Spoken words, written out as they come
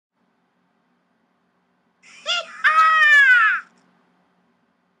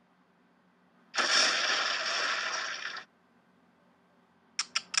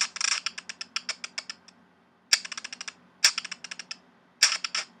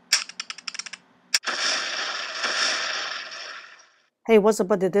Hey, what's up,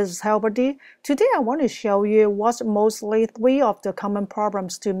 buddy? This is HellBuddy. Today I want to show you what's mostly 3 of the common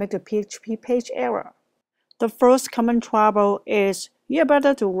problems to make the PHP page error. The first common trouble is you're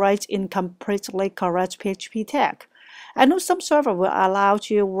better to write incompletely correct PHP tag. I know some server will allow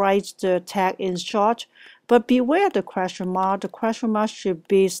you to write the tag in short, but beware the question mark. The question mark should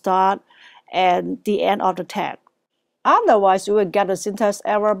be start and the end of the tag. Otherwise, you will get a syntax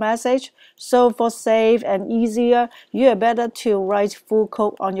error message. So for safe and easier, you are better to write full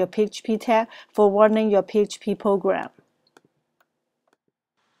code on your PHP tag for running your PHP program.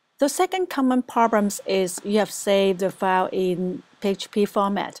 The second common problem is you have saved the file in PHP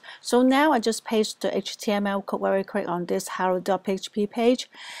format. So now I just paste the HTML code very quick on this hello.php page,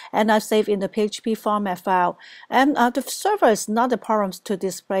 and I save in the PHP format file. And the server is not the problem to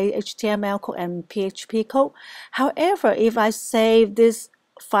display HTML code and PHP code. However, if I save this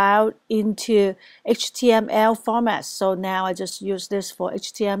file into HTML format, so now I just use this for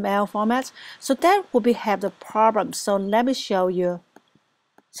HTML format, so that will have the problem. So let me show you.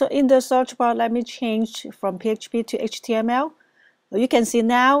 So in the search bar, let me change from PHP to HTML. You can see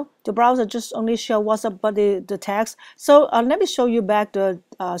now the browser just only show what's up but the text. So let me show you back the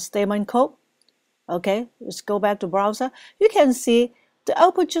statement code. Okay, let's go back to browser. You can see the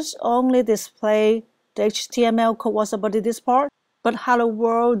output just only display the HTML code what's up but this part. But hello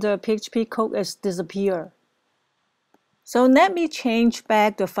world, the PHP code is disappear. So let me change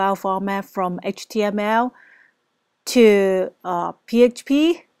back the file format from HTML to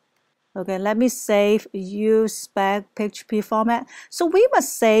PHP. Okay, let me save use back PHP format. So we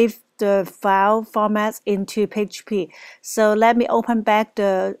must save the file formats into PHP. So let me open back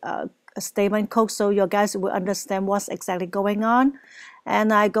the statement code so you guys will understand what's exactly going on.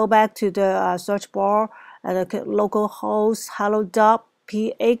 And I go back to the search bar and localhost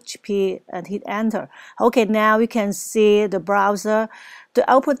hello.php and hit enter. Okay, now you can see the browser. The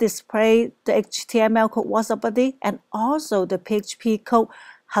output display the HTML code what's up buddy and also the PHP code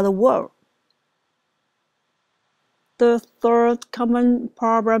hello world. The third common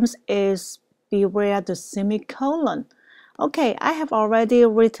problem is beware the semicolon. Okay, I have already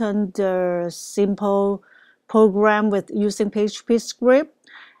written the simple program with using PHP script,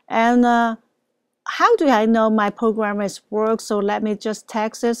 and how do I know my program is work? So let me just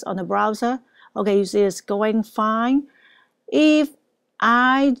text this on the browser. Okay, you see it's going fine. If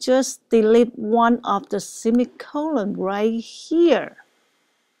I just delete one of the semicolon right here,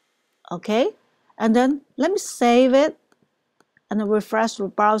 okay, and then let me save it and refresh the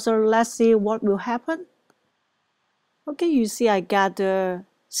browser. Let's see what will happen. Okay, you see I got the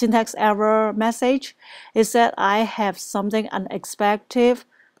syntax error message. It said I have something unexpected,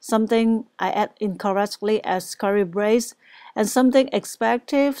 something I add incorrectly as curly brace, and something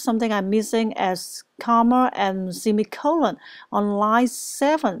expected, something I'm missing as comma and semicolon on line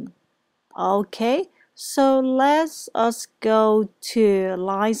 7. Okay, so let's us go to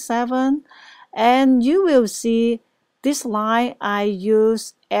line 7, and you will see this line I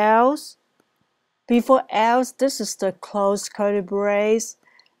use else. Before else, this is the close curly brace,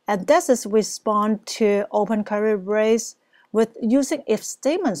 and this is respond to open curly brace with using if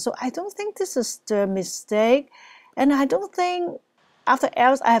statement. So I don't think this is the mistake, and I don't think after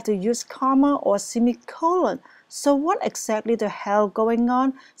else I have to use comma or semicolon. So what exactly the hell going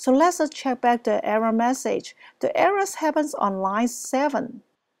on? So let's just check back the error message. The errors happens on line 7.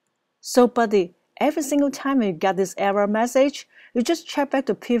 So buddy, every single time you get this error message, you just check back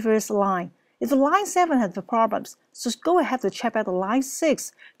the previous line. If the line 7 has the problems, so go ahead to check out the line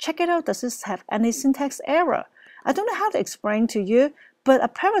 6. Check it out, does this have any syntax error? I don't know how to explain to you, but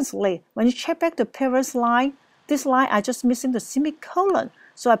apparently when you check back the previous line, this line I just missing the semicolon.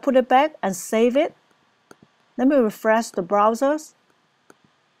 So I put it back and save it. Let me refresh the browsers.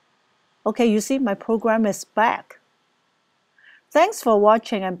 Okay, you see my program is back. Thanks for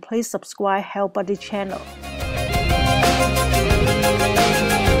watching and please subscribe HellBuddy channel.